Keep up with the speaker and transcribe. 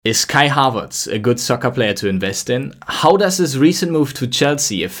Is Kai Havertz a good soccer player to invest in? How does his recent move to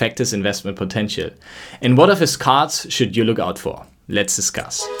Chelsea affect his investment potential? And what of his cards should you look out for? Let's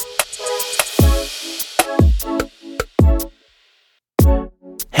discuss.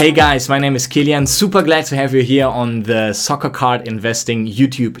 Hey guys, my name is Kilian. Super glad to have you here on the Soccer Card Investing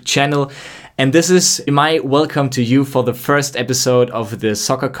YouTube channel. And this is my welcome to you for the first episode of the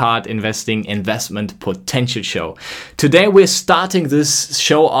Soccer Card Investing Investment Potential Show. Today we're starting this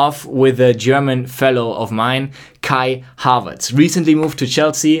show off with a German fellow of mine, Kai Havertz. Recently moved to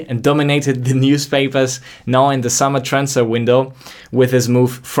Chelsea and dominated the newspapers now in the summer transfer window with his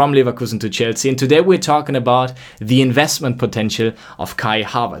move from Leverkusen to Chelsea. And today we're talking about the investment potential of Kai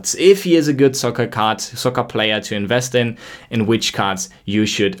Havertz. If he is a good soccer player to invest in which cards you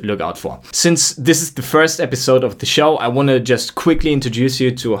should look out for. Since this is the first episode of the show, I want to just quickly introduce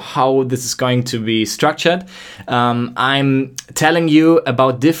you to how this is going to be structured. I'm telling you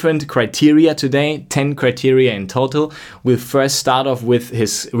about different criteria today, 10 criteria in total. We'll first start off with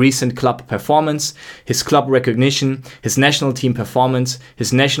his recent club performance, his club recognition, his national team performance,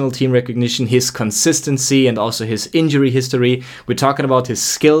 his national team recognition, his consistency, and also his injury history. We're talking about his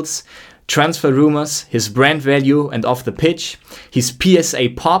skills, transfer rumors, his brand value and off the pitch, his PSA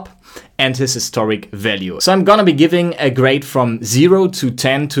pop, and his historic value. So I'm gonna be giving a grade from 0 to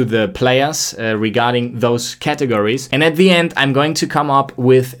 10 to the players regarding those categories. And at the end, I'm going to come up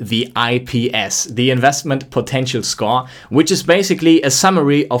with the IPS, the investment potential score, which is basically a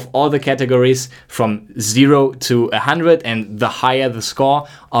summary of all the categories from 0 to 100. And the higher the score,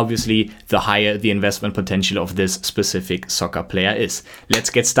 obviously, the higher the investment potential of this specific soccer player is. Let's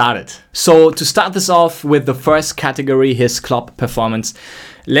get started. So to start this off with the first category, his club performance,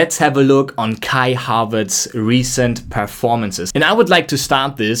 let's have a look on Kai Havertz's recent performances. And I would like to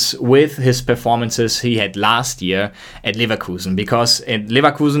start this with his performances he had last year at Leverkusen, because at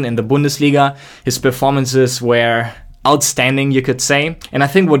Leverkusen in the Bundesliga, his performances were outstanding, you could say. And I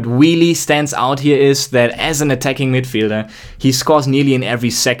think what really stands out here is that as an attacking midfielder, he scores nearly in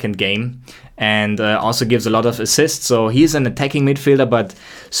every second game and also gives a lot of assists. So he's an attacking midfielder, but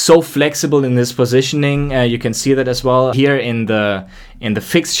so flexible in his positioning. You can see that as well here in the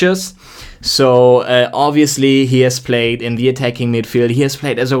fixtures. So obviously he has played in the attacking midfield, he has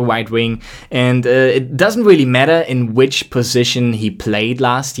played as a right wing, and it doesn't really matter in which position he played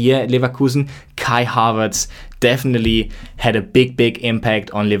last year at Leverkusen. Kai Havertz definitely had a big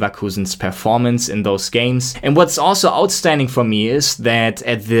impact on Leverkusen's performance in those games. And what's also outstanding for me is that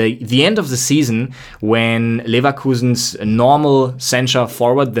at the end of the season, when Leverkusen's normal central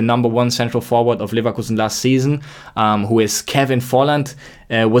forward, the number one central forward of Leverkusen last season, who is Kevin Volland,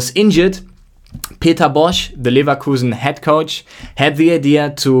 was injured, Peter Bosz, the Leverkusen head coach, had the idea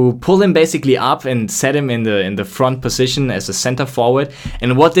to pull him basically up and set him in the front position as a center forward.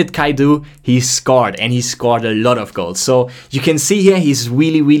 And what did Kai do? He scored, and he scored a lot of goals. So you can see here he's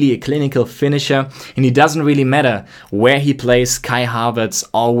really a clinical finisher, and it doesn't really matter where he plays. Kai Havertz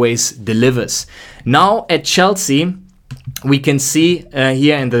always delivers. Now at Chelsea, we can see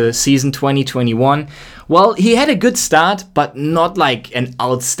here in the season 2021, well, he had a good start, but not like an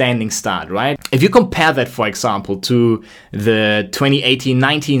outstanding start, right? If you compare that, for example, to the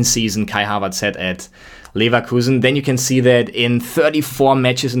 2018-19 season Kai Havertz had at Leverkusen, then you can see that in 34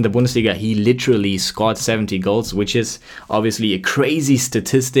 matches in the Bundesliga, he literally scored 70 goals, which is obviously a crazy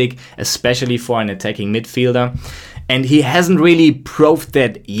statistic, especially for an attacking midfielder. And he hasn't really proved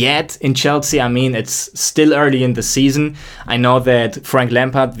that yet in Chelsea. I mean, it's still early in the season. I know that Frank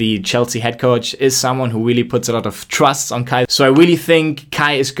Lampard, the Chelsea head coach, is someone who really puts a lot of trust on Kai. So I really think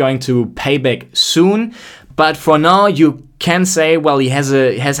Kai is going to pay back soon. But for now, you can say, well, he has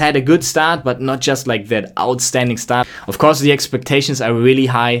had a good start, but not just like that outstanding start. Of course, the expectations are really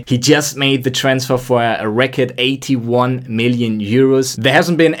high. He just made the transfer for a record 81 million euros. There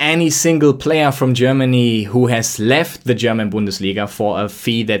hasn't been any single player from Germany who has left the German Bundesliga for a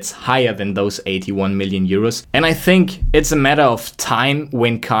fee that's higher than those 81 million euros. And I think it's a matter of time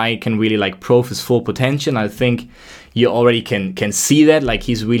when Kai can really like prove his full potential. I think you already can see that, like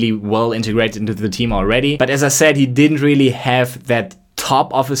he's really well integrated into the team already. But as I said, he didn't really have that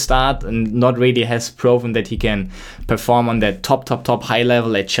top of a start and not really has proven that he can perform on that top high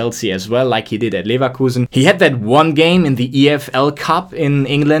level at Chelsea as well, like he did at Leverkusen. He had that one game in the EFL Cup in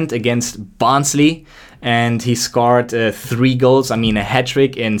England against Barnsley, and he scored 3 goals. I mean, a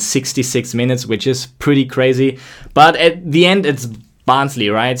hat-trick in 66 minutes, which is pretty crazy. But at the end, it's Barnsley,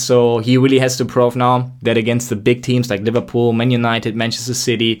 right? So he really has to prove now that against the big teams like Liverpool, Man United, Manchester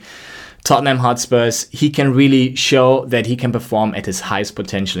City, Tottenham Hotspurs, he can really show that he can perform at his highest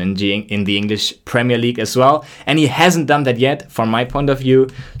potential in the English Premier League as well. And he hasn't done that yet from my point of view.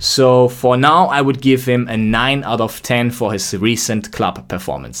 So for now, I would give him a 9 out of 10 for his recent club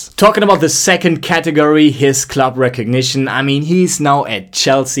performance. Talking about the second category, his club recognition. I mean, he's now at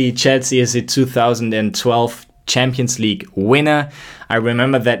Chelsea. Chelsea is a 2012 Champions League winner. I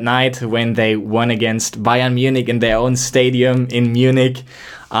remember that night when they won against Bayern Munich in their own stadium in Munich.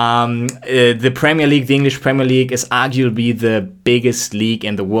 The Premier League, the English Premier League, is arguably the biggest league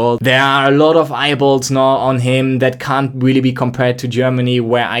in the world. There are a lot of eyeballs now on him that can't really be compared to Germany,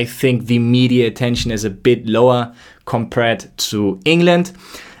 where I think the media attention is a bit lower compared to England.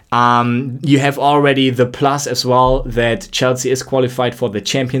 You have already the plus as well that Chelsea is qualified for the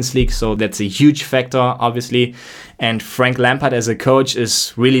Champions League, so that's a huge factor, obviously. And Frank Lampard as a coach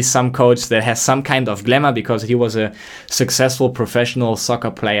is really some coach that has some kind of glamour, because he was a successful professional soccer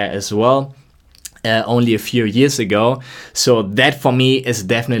player as well. Only a few years ago. So that for me is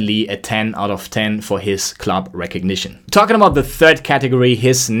definitely a 10 out of 10 for his club recognition. Talking about the third category,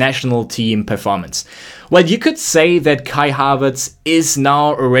 his national team performance. Well, you could say that Kai Havertz is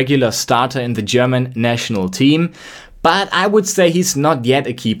now a regular starter in the German national team, but I would say he's not yet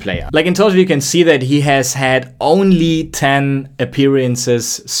a key player. Like in total, you can see that he has had only 10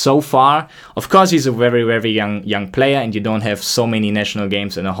 appearances so far. Of course, he's a very, very young player, and you don't have so many national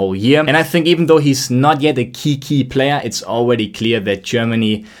games in a whole year. And I think even though he's not yet a key player, it's already clear that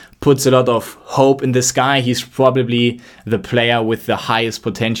Germany puts a lot of hope in this guy. He's probably the player with the highest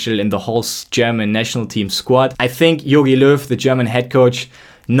potential in the whole German national team squad. I think Jogi Löw, the German head coach,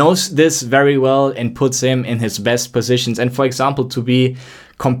 knows this very well and puts him in his best positions. And for example, to be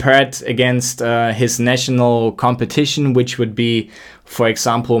compared against his national competition, which would be, for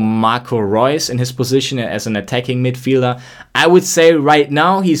example, Marco Reus in his position as an attacking midfielder, I would say right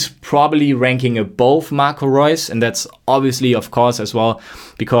now he's probably ranking above Marco Reus. And that's obviously, of course, as well,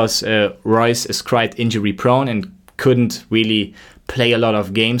 because Reus is quite injury prone and couldn't really play a lot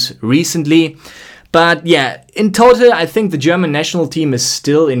of games recently. But yeah, in total, I think the German national team is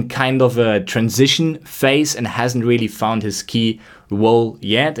still in kind of a transition phase and hasn't really found his key role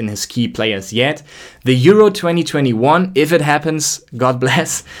yet and his key players yet. The Euro 2021, if it happens, God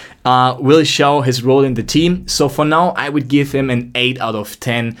bless, will show his role in the team. So for now, I would give him an 8 out of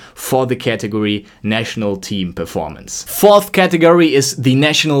 10 for the category national team performance. Fourth category is the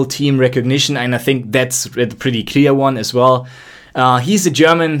national team recognition, and I think that's a pretty clear one as well. He's a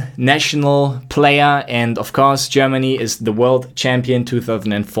German national player, and of course Germany is the world champion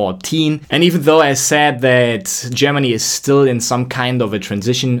 2014. And even though I said that Germany is still in some kind of a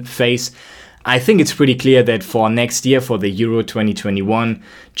transition phase, I think it's pretty clear that for next year, for the Euro 2021,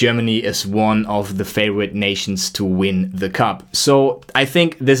 Germany is one of the favorite nations to win the cup. So I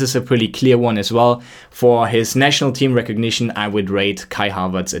think this is a pretty clear one as well. For his national team recognition, I would rate Kai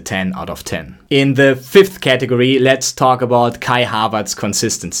Havertz a 10 out of 10. In the fifth category, let's talk about Kai Havertz's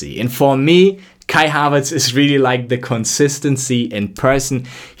consistency. And for me, Kai Havertz is really like the consistency in person.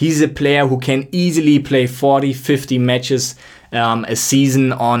 He's a player who can easily play 40, 50 matches a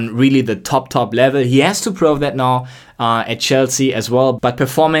season on really the top level. He has to prove that now at Chelsea as well, but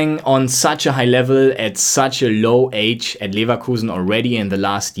performing on such a high level at such a low age at Leverkusen already in the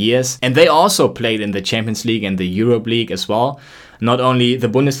last years. And they also played in the Champions League and the Europe League as well. Not only the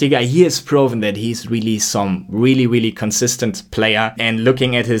Bundesliga, he has proven that he's really some really consistent player. And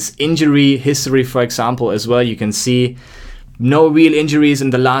looking at his injury history, for example, as well, you can see no real injuries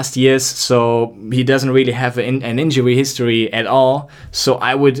in the last years, so he doesn't really have an injury history at all. So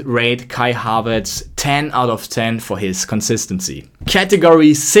I would rate Kai Havertz 10 out of 10 for his consistency.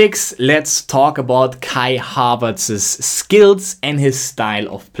 Category 6, let's talk about Kai Havertz's skills and his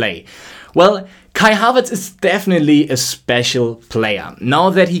style of play. Well, Kai Havertz is definitely a special player.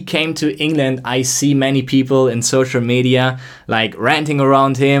 Now that he came to England, I see many people in social media like ranting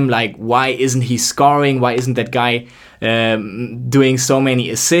around him, like why isn't he scoring? Why isn't that guy doing so many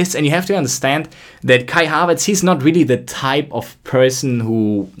assists? And you have to understand that Kai Havertz, he's not really the type of person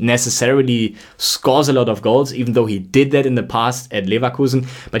who necessarily scores a lot of goals, even though he did that in the past at Leverkusen.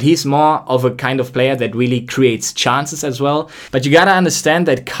 But he's more of a kind of player that really creates chances as well. But you gotta understand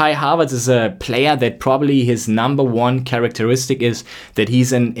that Kai Havertz is a player that probably his number one characteristic is that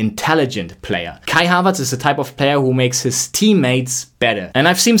he's an intelligent player. Kai Havertz is the type of player who makes his teammates better. And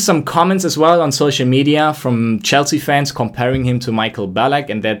I've seen some comments as well on social media from Chelsea fans comparing him to Michael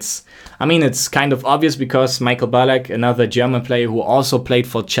Ballack, and that's, I mean, it's kind of obvious because Michael Ballack, another German player who also played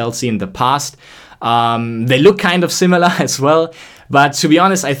for Chelsea in the past, they look kind of similar as well. But to be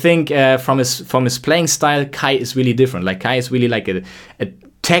honest, I think from his playing style, Kai is really different. Like Kai is really like a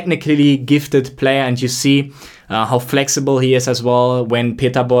technically gifted player, and you see how flexible he is as well. When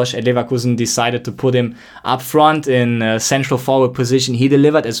Peter Bosz at Leverkusen decided to put him up front in a central forward position, he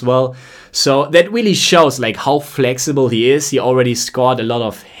delivered as well. So that really shows like how flexible he is. He already scored a lot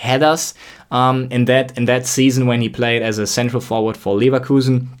of headers in that season when he played as a central forward for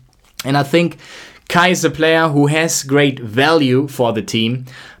Leverkusen. And I think Kai is a player who has great value for the team,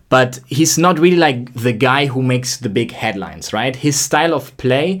 but he's not really like the guy who makes the big headlines, right? His style of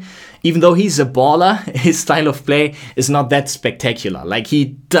play, even though he's a baller, his style of play is not that spectacular. Like,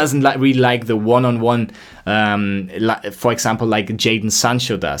 he doesn't really like the one-on-one, for example, like Jadon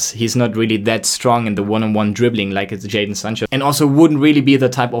Sancho does. He's not really that strong in the one-on-one dribbling like it's Jadon Sancho, and also wouldn't really be the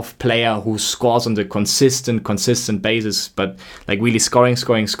type of player who scores on the consistent basis, but like really scoring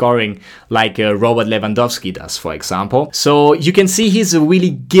like Robert Lewandowski does, for example. So you can see he's a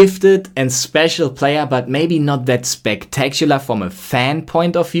really gifted and special player, but maybe not that spectacular from a fan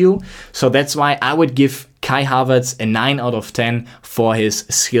point of view. So that's why I would give Kai Havertz a 9 out of 10 for his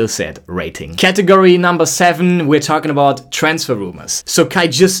skill set rating. Category number 7, we're talking about transfer rumors. So Kai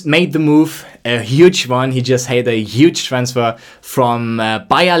just made the move, a huge one. He just had a huge transfer from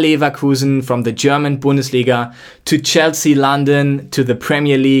Bayer Leverkusen, from the German Bundesliga to Chelsea London to the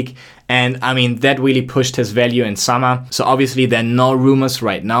Premier League. And I mean, that really pushed his value in summer. So obviously there are no rumors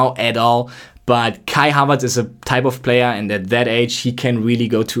right now at all. But Kai Havertz is a type of player, and at that age, he can really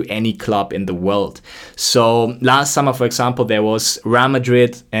go to any club in the world. So last summer, for example, there was Real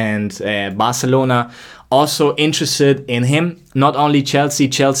Madrid and Barcelona also interested in him. Not only Chelsea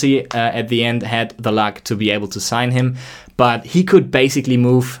at the end had the luck to be able to sign him, but he could basically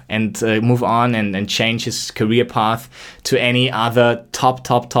move on and change his career path to any other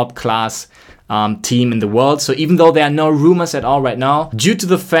top class team in the world. So even though there are no rumors at all right now, due to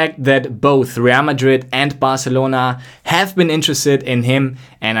the fact that both Real Madrid and Barcelona have been interested in him,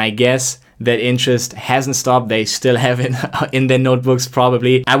 and I guess that interest hasn't stopped, they still have it in their notebooks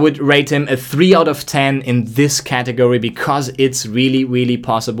probably, I would rate him a 3 out of 10 in this category, because it's really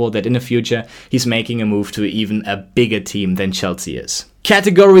possible that in the future he's making a move to even a bigger team than Chelsea is.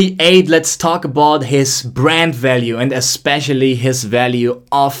 Category 8, let's talk about his brand value, and especially his value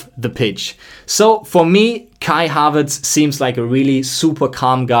off the pitch. So for me, Kai Havertz seems like a really super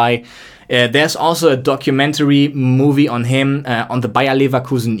calm guy. There's also a documentary movie on him on the Bayer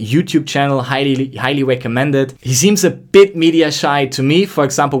Leverkusen YouTube channel, highly recommended. He seems a bit media shy to me. For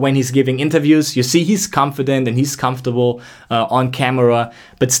example, when he's giving interviews, you see he's confident and he's comfortable on camera.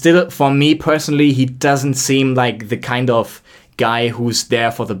 But still, for me personally, he doesn't seem like the kind of guy who's there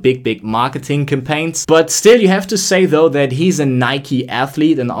for the big marketing campaigns. But still, you have to say though that he's a Nike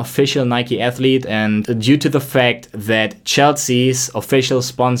athlete, an official Nike athlete, and due to the fact that Chelsea's official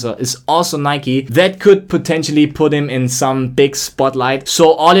sponsor is also Nike, that could potentially put him in some big spotlight.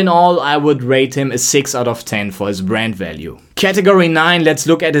 So all in all, I would rate him a 6 out of 10 for his brand value. Category 9, let's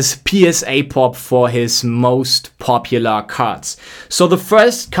look at his PSA pop for his most popular cards. So the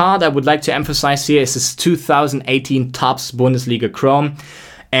first card I would like to emphasize here is his 2018 Topps Bundesliga Chrome.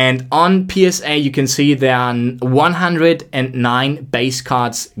 And on PSA, you can see there are 109 base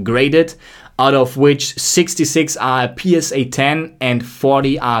cards graded, out of which 66 are PSA 10 and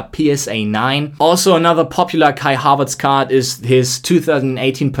 40 are PSA 9. Also, another popular Kai Havertz card is his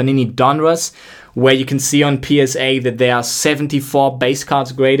 2018 Panini Donruss, where you can see on PSA that there are 74 base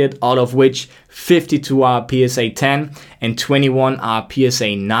cards graded, out of which 52 are PSA 10 and 21 are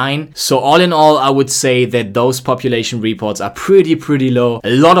PSA 9. So all in all, I would say that those population reports are pretty low.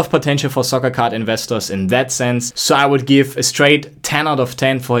 A lot of potential for soccer card investors in that sense. So I would give a straight 10 out of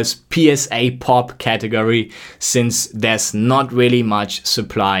 10 for his PSA pop category, since there's not really much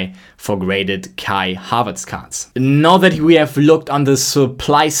supply for graded Kai Havertz cards. Now that we have looked on the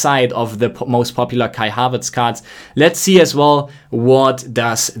supply side of the most popular Kai Havertz cards, let's see as well what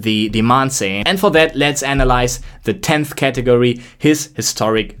does the demand say. And for that, let's analyze the 10th category, his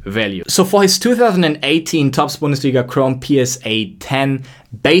historic value. So for his 2018 Topps Bundesliga Chrome PSA 10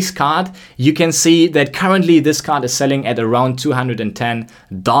 base card, you can see that currently this card is selling at around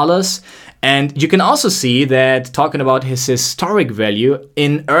 $210. And you can also see that, talking about his historic value,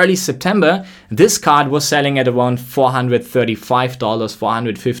 in early September, this card was selling at around $435,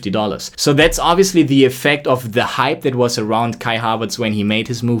 $450. So that's obviously the effect of the hype that was around Kai Havertz when he made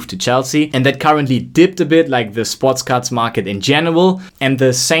his move to Chelsea, and that currently dipped a bit, like the sports cards market in general. And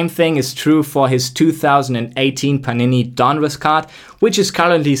the same thing is true for his 2018 Panini Donruss card, which is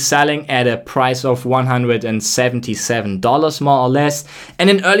currently selling at a price of $177 more or less. And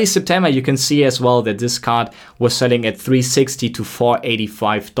in early September, you can see as well that this card was selling at $360 to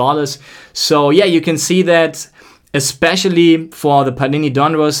 $485. So yeah, you can see that Especially for the Panini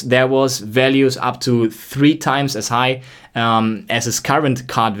Donruss, there was values up to 3 times as high as his current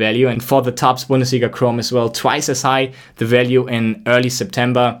card value. And for the Topps Bundesliga Chrome as well, twice as high, the value in early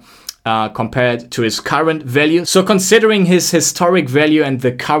September compared to his current value. So considering his historic value and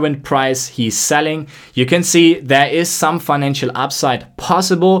the current price he's selling, you can see there is some financial upside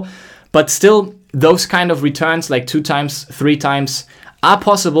possible, but still those kind of returns like 2 times, 3 times are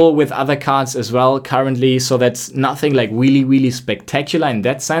possible with other cards as well currently, so that's nothing like really spectacular in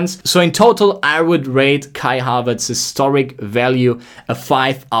that sense. So in total, I would rate Kai Havertz's historic value a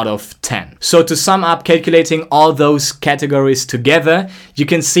 5 out of 10. So to sum up, calculating all those categories together, you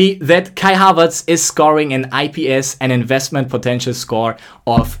can see that Kai Havertz is scoring an IPS, an investment potential score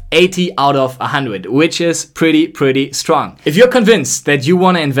of 80 out of 100, which is pretty strong. If you're convinced that you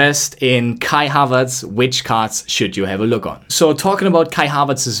want to invest in Kai Havertz, which cards should you have a look on? So talking about Kai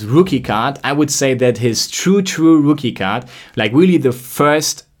Havertz's rookie card, I would say that his true rookie card, like really the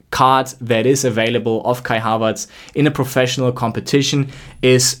first card that is available of Kai Havertz in a professional competition,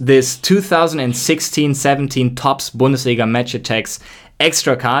 is this 2016-17 Topps Bundesliga Match Attacks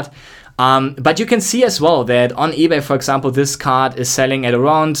extra card. But you can see as well that on eBay, for example, this card is selling at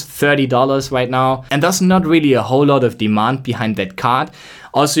around $30 right now, and there's not really a whole lot of demand behind that card.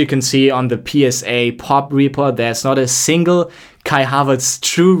 Also, you can see on the PSA Pop report, there's not a single Kai Havertz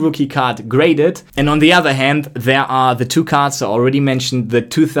true rookie card graded. And on the other hand, there are the 2 cards I already mentioned, the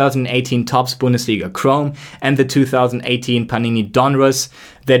 2018 Topps Bundesliga Chrome and the 2018 Panini Donruss,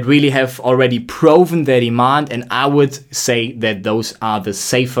 that really have already proven their demand, and I would say that those are the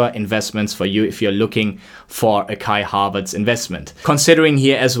safer investments for you if you're looking for a Kai Havertz investment. Considering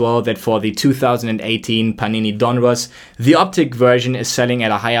here as well that for the 2018 Panini Donruss, the optic version is selling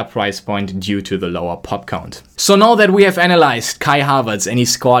at a higher price point due to the lower pop count. So now that we have analyzed Kai Havertz and he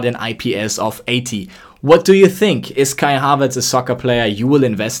scored an IPS of 80, what do you think? Is Kai Havertz a soccer player you will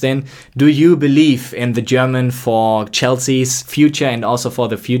invest in? Do you believe in the German for Chelsea's future and also for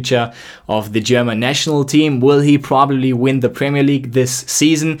the future of the German national team? Will he probably win the Premier League this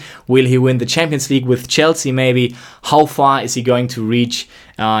season? Will he win the Champions League with Chelsea maybe? How far is he going to reach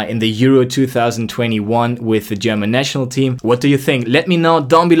in the Euro 2021 with the German national team? What do you think? Let me know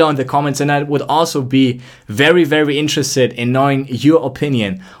down below in the comments, and I would also be very interested in knowing your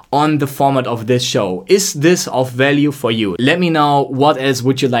opinion on the format of this show. Is this of value for you? Let me know what else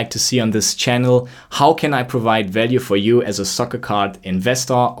would you like to see on this channel. How can I provide value for you as a soccer card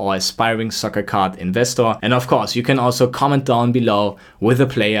investor or aspiring soccer card investor? And of course, you can also comment down below with a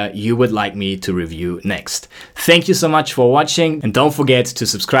player you would like me to review next. Thank you so much for watching, and don't forget to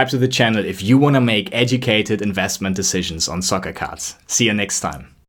subscribe to the channel if you want to make educated investment decisions on soccer cards. See you next time.